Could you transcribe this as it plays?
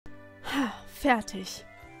Fertig.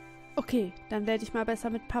 Okay, dann werde ich mal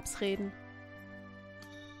besser mit Paps reden.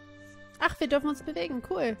 Ach, wir dürfen uns bewegen.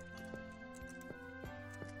 Cool.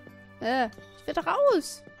 Ich will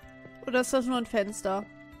raus. Oder ist das nur ein Fenster?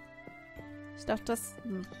 Ich dachte, das...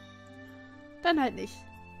 Dann halt nicht.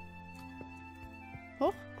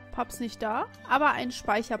 Hoch. Paps nicht da. Aber ein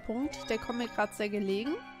Speicherpunkt. Der kommt mir gerade sehr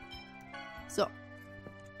gelegen. So.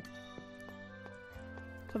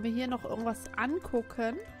 Können wir hier noch irgendwas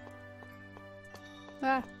angucken?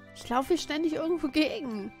 Ja, ich laufe hier ständig irgendwo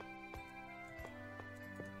gegen.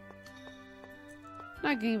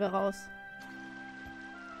 Na, gehen wir raus.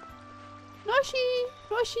 Noschi!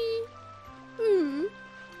 Noschi!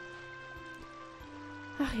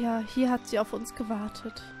 Ach ja, hier hat sie auf uns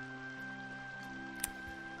gewartet.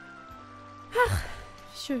 Ach,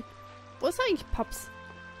 schön. Wo ist eigentlich Paps?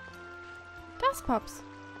 Da ist Paps.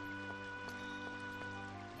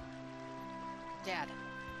 Dad,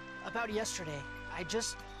 about yesterday, I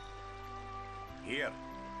just... Here.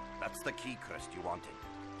 That's the key crest you wanted.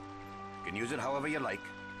 You can use it however you like.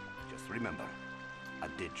 Just remember, I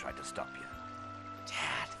did try to stop you.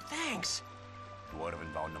 Dad, thanks!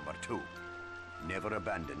 Dwarven vow number 2. Never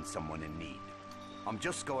abandon someone in need. I'm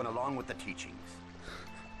just going along with the teachings.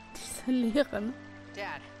 Diese Lehren.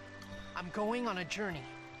 Dad, I'm going on a journey.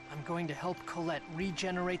 I'm going to help Colette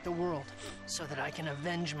regenerate the world so that I can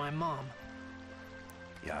avenge my mom.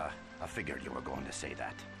 Yeah, I figured you were going to say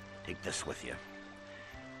that. Take this with you.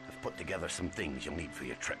 I've put together some things you'll need for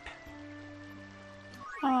your trip.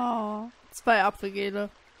 Oh, 2 Apfelgele.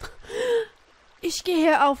 Ich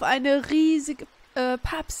gehe auf eine riesige...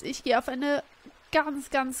 Paps, ich gehe auf eine ganz,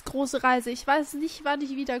 ganz große Reise. Ich weiß nicht, wann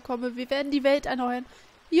ich wiederkomme. Wir werden die Welt erneuern.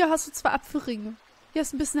 Hier hast du 2 Apfelringe. Hier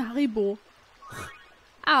ist ein bisschen Haribo.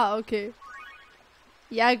 Ah, okay.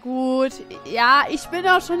 Ja, gut. Ja, ich bin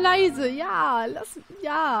auch schon leise. Ja,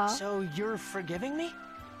 ja. So you're forgiving me?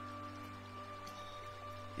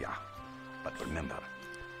 Yeah, but remember,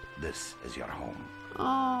 this is your home.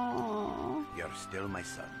 Oh. You're still my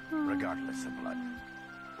son, regardless of blood.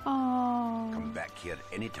 Oh. Come back here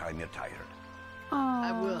anytime you're tired. Oh.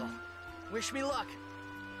 I will. Wish me luck.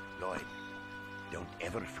 Lloyd, don't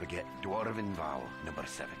ever forget Dwarven vow number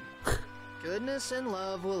 7. Goodness and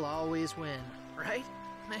love will always win, right?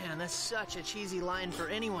 Man, that's such a cheesy line for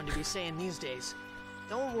anyone to be saying these days.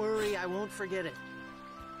 Don't worry, I won't forget it.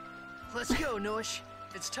 Let's go, Nosh.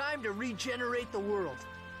 It's time to regenerate the world.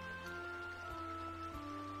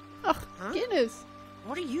 Ach, Guinness.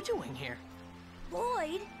 What are you doing here?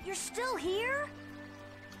 Lloyd, you're still here?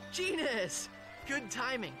 Genus! Good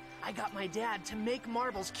timing. I got my dad to make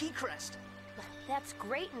Marble's key crest. That's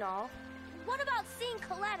great and all. What about seeing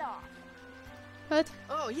Colette off? What?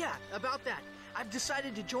 Oh, yeah, about that. I've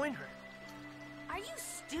decided to join her. Are you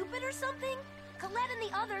stupid or something? Colette and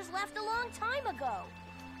the others left a long time ago.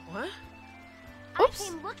 What? Oops. I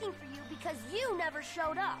came looking for you because you never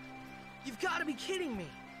showed up. You've got to be kidding me.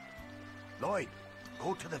 Lloyd,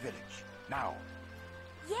 go to the village, now.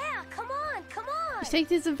 Yeah, come on, come on. Ich denke,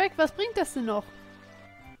 die sind weg. Was bringt das denn noch?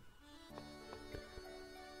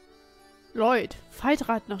 Lloyd,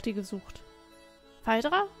 Phaedra hat nach dir gesucht.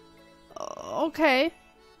 Phaedra? Okay.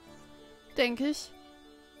 Denke ich.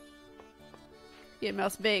 Geh mir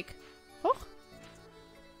aus dem Weg. Hoch.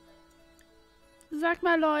 Sag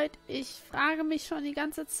mal, Lloyd, ich frage mich schon die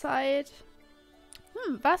ganze Zeit.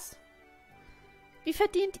 Was? Wie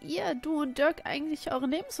verdient ihr, du und Dirk, eigentlich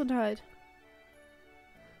euren Lebensunterhalt?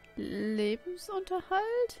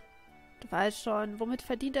 Lebensunterhalt? Du weißt schon, womit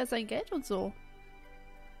verdient er sein Geld und so?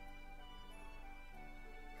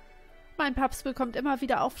 Mein Papst bekommt immer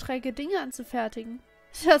wieder Aufträge, Dinge anzufertigen.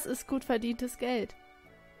 Das ist gut verdientes Geld.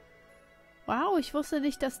 Wow, ich wusste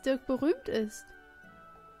nicht, dass Dirk berühmt ist.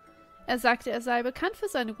 Er sagte, er sei bekannt für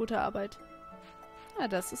seine gute Arbeit. Na,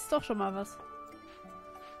 das ist doch schon mal was.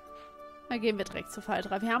 Dann gehen wir direkt zu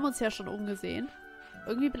Phaedra. Wir haben uns ja schon umgesehen.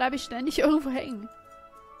 Irgendwie bleibe ich ständig irgendwo hängen.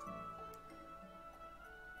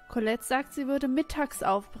 Colette sagt, sie würde mittags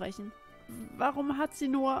aufbrechen. Warum hat sie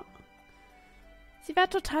nur... Sie war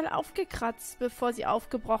total aufgekratzt, bevor sie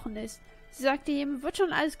aufgebrochen ist. Sie sagte ihm, wird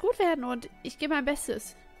schon alles gut werden und ich gebe mein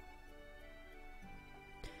Bestes.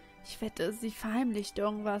 Ich wette, sie verheimlicht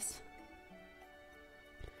irgendwas.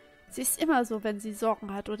 Sie ist immer so, wenn sie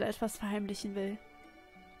Sorgen hat oder etwas verheimlichen will.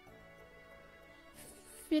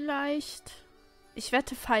 Vielleicht... Ich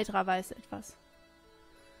wette, Phaedra weiß etwas.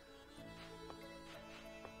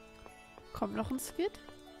 Kommt noch ein Skit?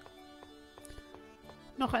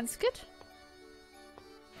 Noch ein Skit?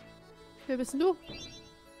 Wer bist denn du?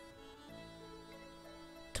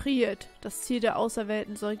 Triad. Das Ziel der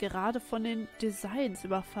Auserwählten soll gerade von den Designs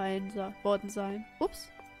überfallen worden sein. Ups.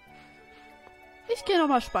 Ich gehe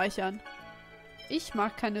nochmal speichern. Ich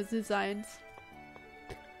mag keine Designs.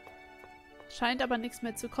 Scheint aber nichts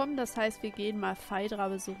mehr zu kommen. Das heißt, wir gehen mal Phaedra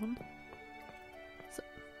besuchen. So.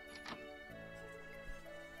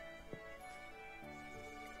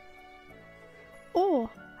 Oh,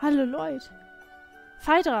 hallo Leute.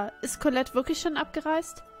 Phaedra, ist Colette wirklich schon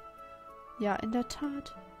abgereist? Ja, in der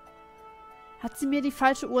Tat. Hat sie mir die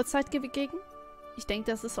falsche Uhrzeit gegeben? Ich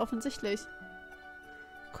denke, das ist offensichtlich.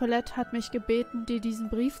 Colette hat mich gebeten, dir diesen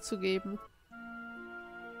Brief zu geben.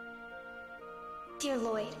 Dear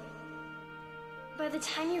Lloyd, by the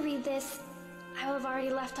time you read this, I will have already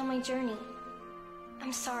left on my journey.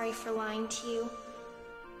 I'm sorry for lying to you.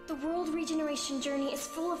 The world regeneration journey is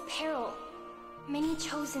full of peril. Many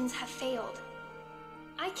Chosens have failed.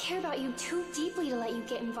 I care about you too deeply to let you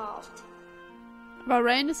get involved. Aber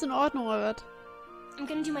Rain ist in Ordnung, oder? I'm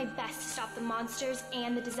gonna do my best to stop the monsters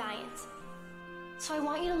and the designs. So I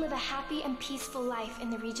want you to live a happy and peaceful life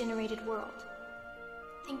in the regenerated world.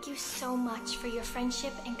 Thank you so much for your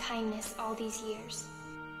friendship and kindness all these years.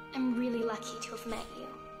 I'm really lucky to have met you.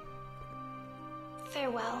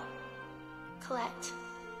 Farewell, Colette.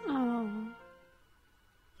 Oh.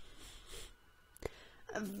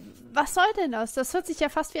 Was soll denn das? Das hört sich ja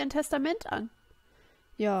fast wie ein Testament an.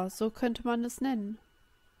 Ja, so könnte man es nennen.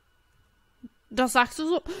 Das sagst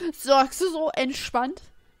du so entspannt?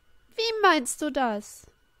 Wie meinst du das?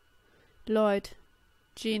 Lloyd,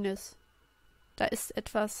 Genius, da ist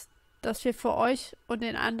etwas, das wir vor euch und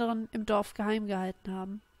den anderen im Dorf geheim gehalten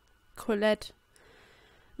haben. Colette,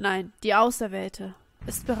 nein, die Auserwählte,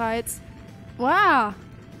 ist bereits... Wow!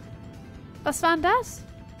 Was war denn das?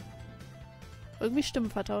 Irgendwie Stimmen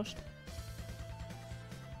vertauscht.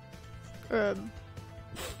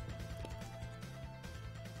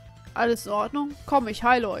 Alles in Ordnung? Komm, ich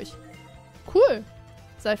heile euch. Cool.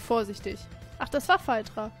 Seid vorsichtig. Ach, das war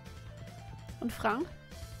Phaedra. Und Frank?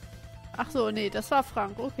 Ach so, nee, das war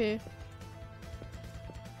Frank. Okay.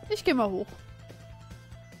 Ich gehe mal hoch.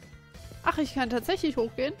 Ach, ich kann tatsächlich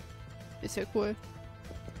hochgehen? Ist ja cool.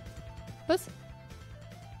 Was?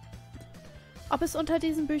 Ob es unter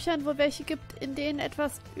diesen Büchern wohl welche gibt, in denen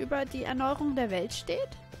etwas über die Erneuerung der Welt steht?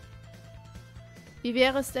 Wie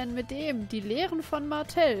wäre es denn mit dem? Die Lehren von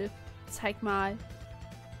Martell. Zeig mal.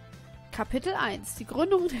 Kapitel 1. Die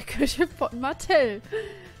Gründung der Kirche von Martell.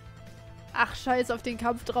 Ach, scheiß auf den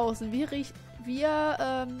Kampf draußen.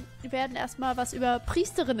 Wir werden erstmal was über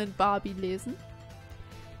Priesterinnen Barbie lesen.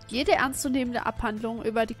 Jede ernstzunehmende Abhandlung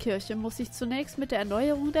über die Kirche muss sich zunächst mit der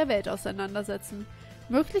Erneuerung der Welt auseinandersetzen.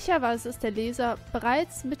 Möglicherweise ist der Leser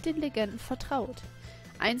bereits mit den Legenden vertraut.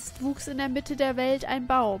 Einst wuchs in der Mitte der Welt ein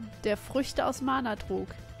Baum, der Früchte aus Mana trug.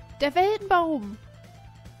 Der Weltenbaum!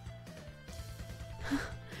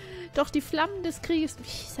 Doch die Flammen des Krieges... Wie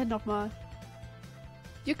hieß er nochmal?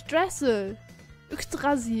 Yggdrasil.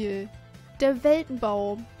 Der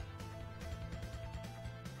Weltenbaum.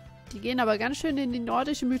 Die gehen aber ganz schön in die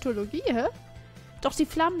nordische Mythologie, hä? Doch die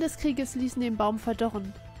Flammen des Krieges ließen den Baum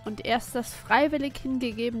verdorren. Und erst das freiwillig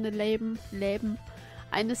hingegebene Leben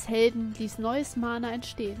eines Helden ließ neues Mana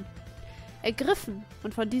entstehen. Ergriffen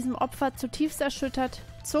und von diesem Opfer zutiefst erschüttert,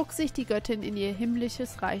 zog sich die Göttin in ihr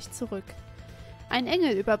himmlisches Reich zurück. Ein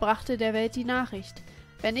Engel überbrachte der Welt die Nachricht: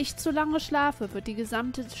 Wenn ich zu lange schlafe, wird die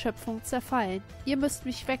gesamte Schöpfung zerfallen. Ihr müsst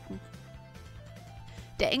mich wecken.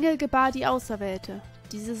 Der Engel gebar die Auserwählte.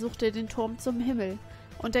 Diese suchte den Turm zum Himmel,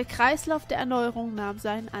 und der Kreislauf der Erneuerung nahm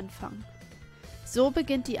seinen Anfang. So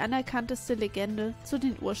beginnt die anerkannteste Legende zu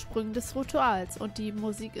den Ursprüngen des Rituals, und die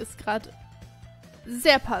Musik ist gerade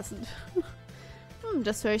sehr passend.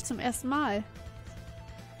 Das höre ich zum ersten Mal.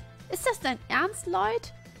 Ist das dein Ernst,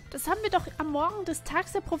 Lloyd? Das haben wir doch am Morgen des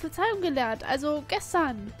Tags der Prophezeiung gelernt, also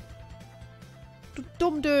gestern. Du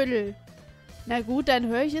Dummdödel. Na gut, dann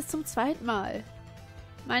höre ich es zum zweiten Mal.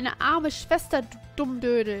 Meine arme Schwester, du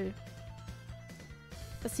Dummdödel.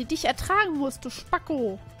 Dass sie dich ertragen muss, du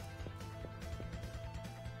Spacko.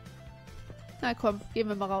 Na komm, gehen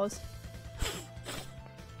wir mal raus.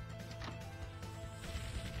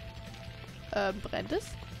 Brennt es?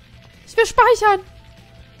 Ich will speichern!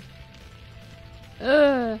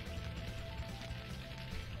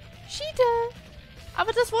 Schiete!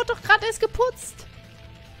 Aber das wurde doch gerade erst geputzt.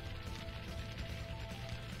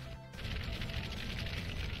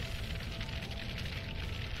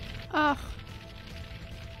 Ach.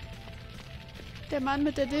 Der Mann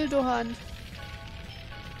mit der Dildo-Hand.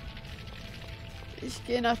 Ich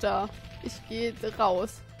gehe nach da. Ich gehe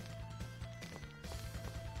raus.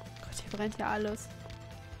 Gott, hier brennt ja alles.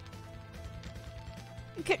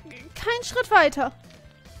 Kein Schritt weiter.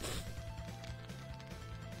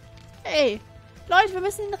 Ey, Leute, wir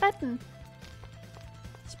müssen ihn retten.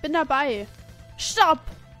 Ich bin dabei. Stopp!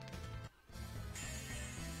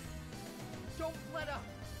 Don't let up.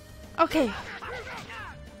 Okay.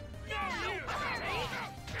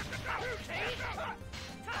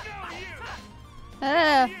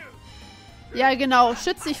 Ja, genau.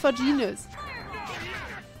 Schütz dich vor Genius.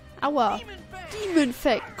 Aua. Demon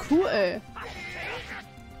Fact. Cool.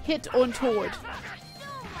 Hit und tot.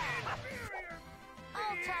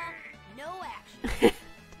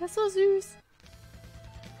 Das ist so süß.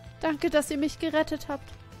 Danke, dass ihr mich gerettet habt.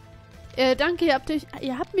 Danke, ihr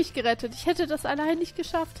habt mich gerettet. Ich hätte das allein nicht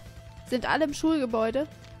geschafft. Sind alle im Schulgebäude?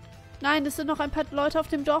 Nein, es sind noch ein paar Leute auf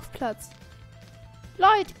dem Dorfplatz.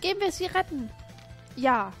 Leute, gehen wir sie retten.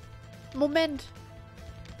 Ja. Moment.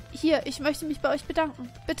 Hier, ich möchte mich bei euch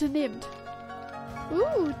bedanken. Bitte nehmt.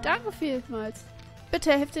 Danke vielmals.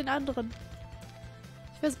 Bitte helft den anderen.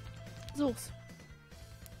 Ich versuch's.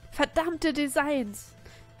 Verdammte Designs.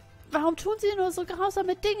 Warum tun sie nur so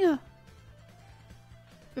grausame Dinge?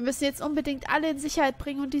 Wir müssen jetzt unbedingt alle in Sicherheit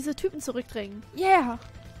bringen und diese Typen zurückdrängen. Yeah!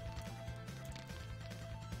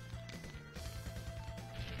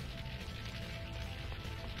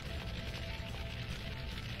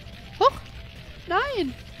 Huch!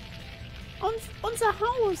 Nein! Unser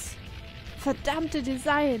Haus! Verdammte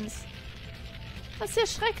Designs! Das ist ja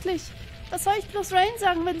schrecklich. Was soll ich bloß Rain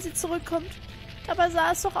sagen, wenn sie zurückkommt? Dabei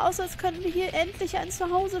sah es doch aus, als könnten wir hier endlich ein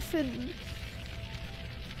Zuhause finden.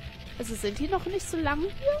 Also sind die noch nicht so lange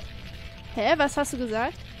hier? Hä, was hast du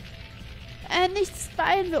gesagt? Nichts,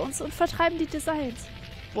 beeilen wir uns und vertreiben die Designs.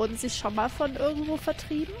 Wurden sie schon mal von irgendwo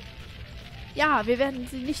vertrieben? Ja, wir werden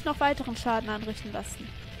sie nicht noch weiteren Schaden anrichten lassen.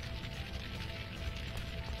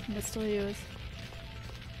 Mysteriös.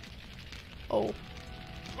 Oh.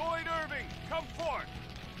 Lloyd Irving, come forth.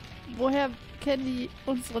 Woher kennen die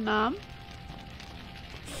unsere Namen?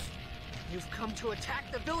 You've come to attack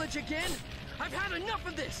the village again? I've had enough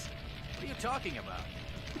of this! What are you talking about?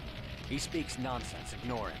 He speaks nonsense.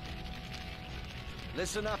 Ignore him.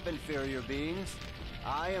 Listen up, inferior beings.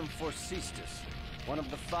 I am Forcestus, one of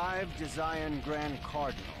the 5 Desian Grand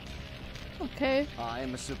Cardinal. Okay. I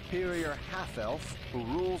am a superior half-elf who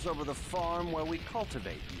rules over the farm where we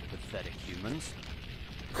cultivate you pathetic humans.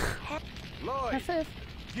 Lloyd, Half-Elf.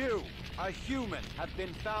 you, a human, have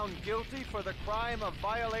been found guilty for the crime of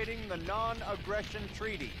violating the Non-Aggression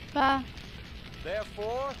Treaty. Bah.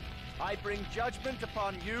 Therefore, I bring judgment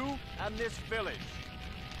upon you and this village.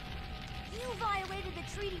 You violated the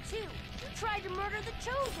treaty too. You tried to murder the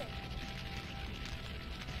Chosen.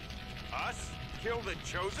 Us? Kill the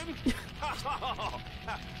Chosen?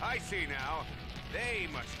 I see now. They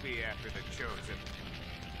must be after the Chosen.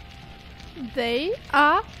 They,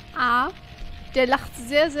 A, der lacht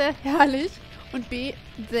sehr, sehr herrlich. Und B,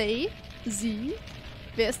 they, sie.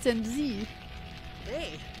 Wer ist denn sie?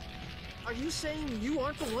 Hey, are you saying you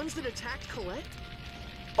aren't the ones that attacked Colette?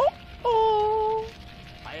 Oh.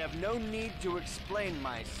 I have no need to explain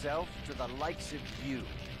myself to the likes of you.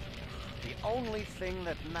 The only thing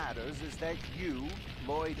that matters is that you,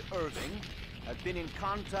 Lloyd Irving, have been in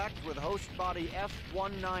contact with host body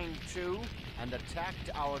F-192 and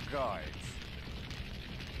attacked our guards.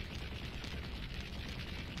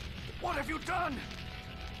 What have you done?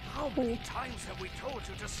 How many times have we told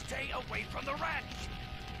you to stay away from the ranch?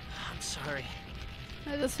 I'm sorry.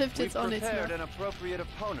 Ja, das hilft We've jetzt auch nichts prepared mehr. an appropriate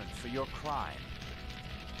opponent for your crime.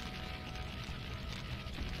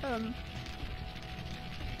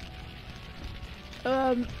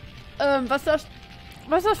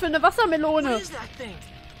 Was ist das für eine Wassermelone? What is that thing?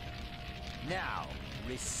 Now,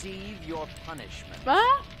 receive your punishment. Was?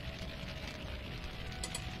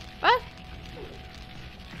 Was?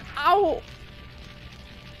 Au!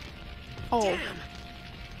 Oh. Damn!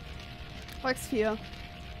 X4.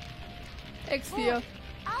 X4.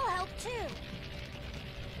 I'll help too.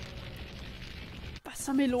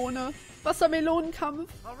 Wassermelone.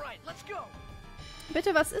 Wassermelonenkampf. All right, let's go.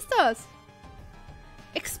 Bitte, was ist das?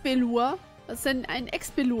 Expelur? Was ist denn ein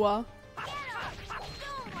Expelur?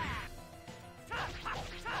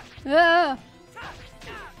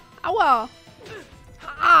 Aua!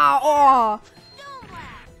 Oh!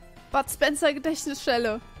 Bud Spencer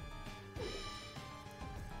Gedächtnisstelle.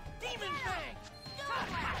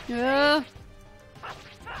 Ja.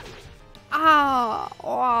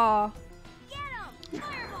 Oh.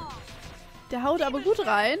 Der haut aber gut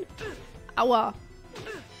rein. Aua.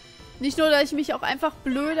 Nicht nur, dass ich mich auch einfach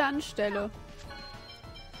blöde anstelle.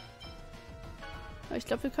 Aber ich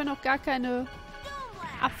glaube, wir können auch gar keine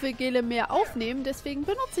Apfelgele mehr aufnehmen. Deswegen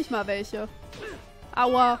benutze ich mal welche.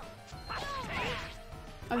 Aua.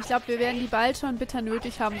 Aber ich glaube, wir werden die bald schon bitter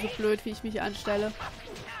nötig haben, so blöd, wie ich mich anstelle.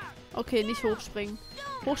 Okay, nicht hochspringen.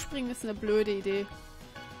 Hochspringen ist eine blöde Idee.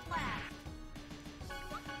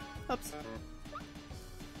 Ups.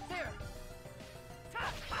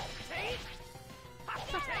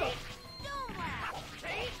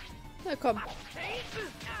 Na komm.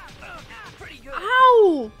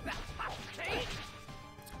 Au!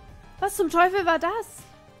 Was zum Teufel war das?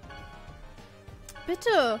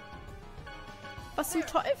 Bitte. Was zum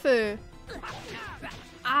Teufel?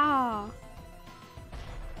 Ah.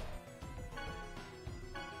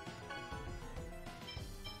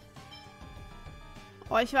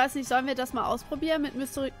 Oh, ich weiß nicht, sollen wir das mal ausprobieren mit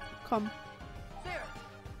Mystery... Komm.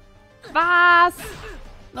 Was?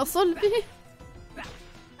 Noch so ein...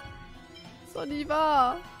 So nie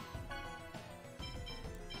wahr.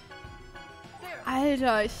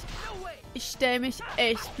 Alter, ich stell mich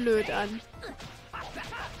echt blöd an.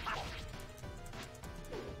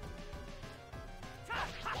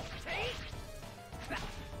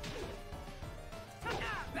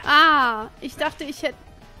 Ah, ich dachte, ich hätte...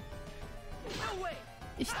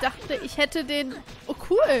 Ich dachte, ich hätte den... Oh,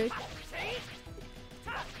 cool.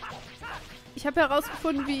 Ich habe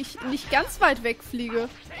herausgefunden, wie ich nicht ganz weit wegfliege.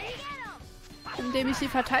 Indem ich die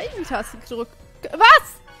Verteidigungstaste drücke.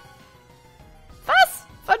 Was? Was?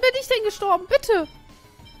 Wann bin ich denn gestorben? Bitte.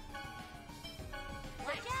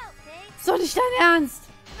 Ist doch nicht dein Ernst.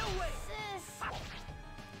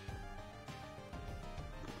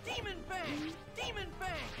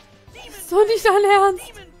 Ist doch nicht dein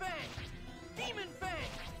Ernst.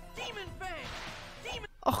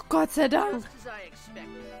 Och, Gott sei Dank.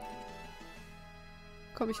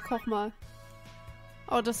 Komm, ich koch mal.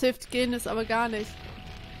 Oh, das hilft gehen ist aber gar nicht.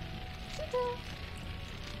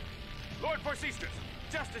 Lord Forcestus,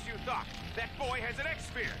 just as you thought, that boy has an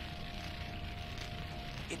X-Sphere.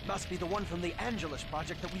 It must be the one from the Angelus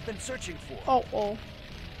project that we've been searching for. Oh, oh.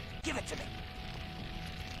 Give it to me.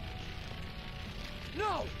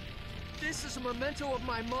 No! This is a memento of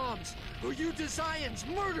my mom's, who you Zions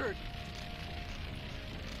murdered!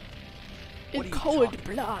 In cold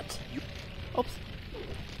blood. Ups.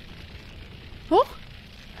 Hoch?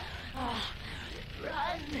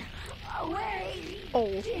 Run away,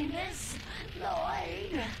 Oh. Venus,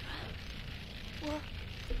 Lloyd.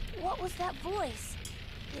 What was that voice?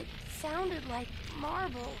 It sounded like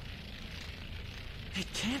marble.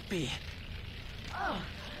 It can't be.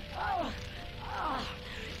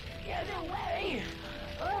 Get away!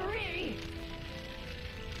 Hurry!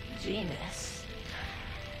 Venus,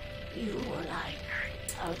 you were like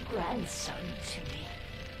a grandson to me.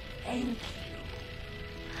 Thank you.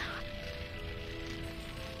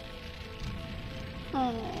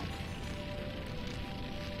 Oh.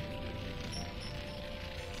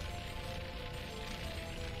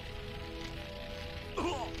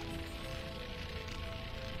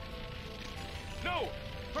 No!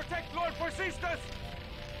 Protect Lord Forcestus!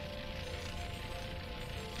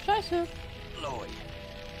 Scheiße. Lloyd,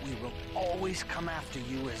 we will always come after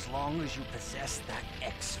you as long as you possess that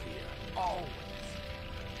X-Sphere. Always.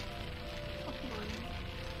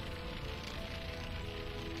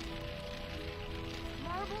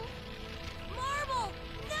 Marble? Marble!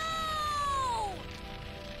 No!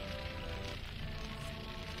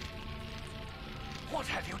 What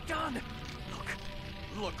have you done?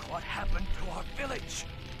 Look what happened to our village.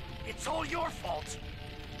 It's all your fault.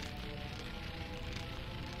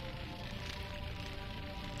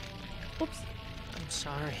 Ups. I'm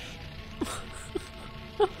sorry.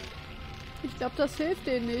 Ich glaube, das hilft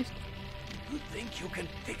denen nicht. You think you can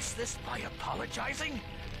fix this by apologizing?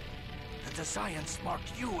 The Science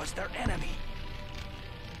marked you as their enemy.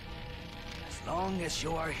 As long as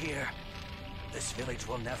you are here, this village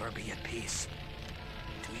will never be at peace.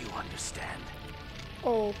 Do you understand?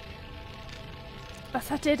 Oh. Was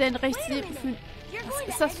hat der denn rechts Wait a neben für... minute. You're Was going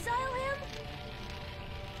ist to das? exile him?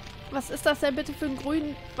 Was ist das denn bitte für ein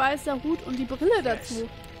grün-weißer Hut und die Brille dazu?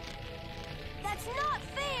 That's not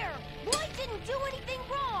fair! Lloyd didn't do anything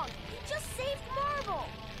wrong! He just saved Marble!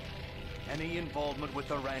 Any involvement with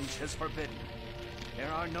the ranch is forbidden. There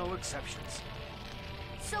are no exceptions.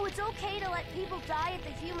 So it's okay to let people die at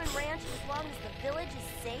the human ranch as long as the village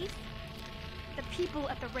is safe? The people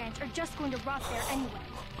at the ranch are just going to rot there anyway.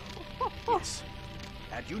 Yes.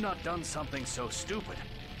 Had you not done something so stupid,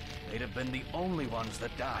 they'd have been the only ones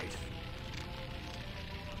that died.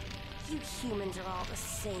 You humans are all the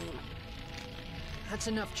same. That's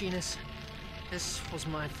enough, Genus. This was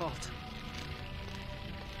my fault.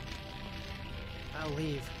 I'll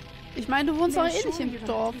leave. Ich meine, du wohnst doch eh nicht you im don't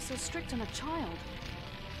Dorf. have to be so strict on a child.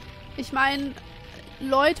 Ich meine,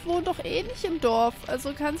 Lloyd wohnt doch eh nicht im Dorf.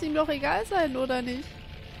 Also kann es ihm doch egal sein, oder nicht?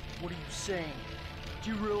 What are you saying? Do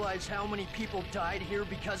you realize how many people died here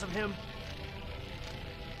because of him?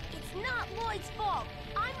 It's not Lloyd's fault.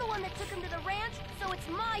 I'm the one that took him to the ranch, so it's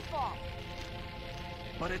my fault.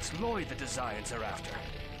 But it's Lloyd the Desians are after.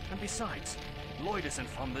 And besides, Lloyd isn't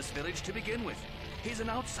from this village to begin with. He's an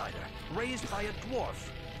outsider, raised by a dwarf.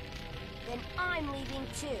 Then I'm leaving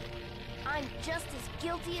too. I'm just as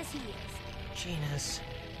guilty as he is. Genus.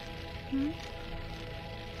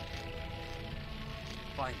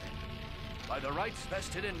 Fine then. By the rights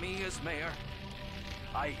vested in me as mayor,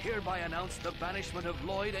 I hereby announce the banishment of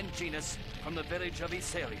Lloyd and Genus from the village of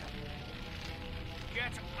Iseria.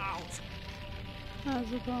 Get out! Ah,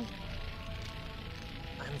 super.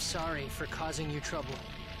 I'm sorry for causing you trouble.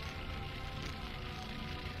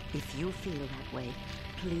 If you feel that way,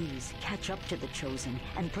 please catch up to the Chosen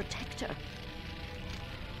and protect her.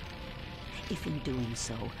 If in doing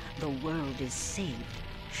so, the world is saved,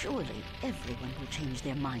 surely everyone will change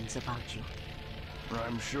their minds about you.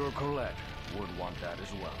 I'm sure Colette would want that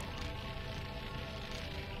as well.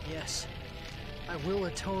 Yes, I will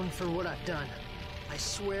atone for what I've done. I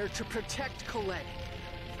swear to protect Colette,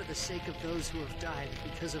 for the sake of those who have died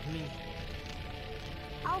because of me.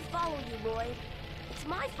 I'll follow you, Lloyd. It's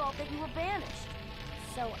my fault that you were banished.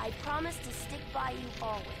 So I promise to stick by you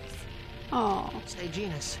always. Oh. Say,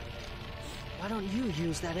 Genus, why don't you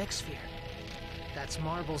use that X-Sphere? That's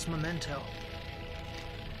Marble's memento.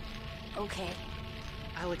 Okay.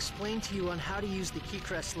 I'll explain to you on how to use the key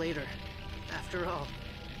crest later. After all,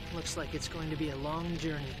 looks like it's going to be a long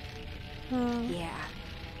journey. Yeah.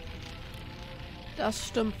 Das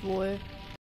stimmt wohl.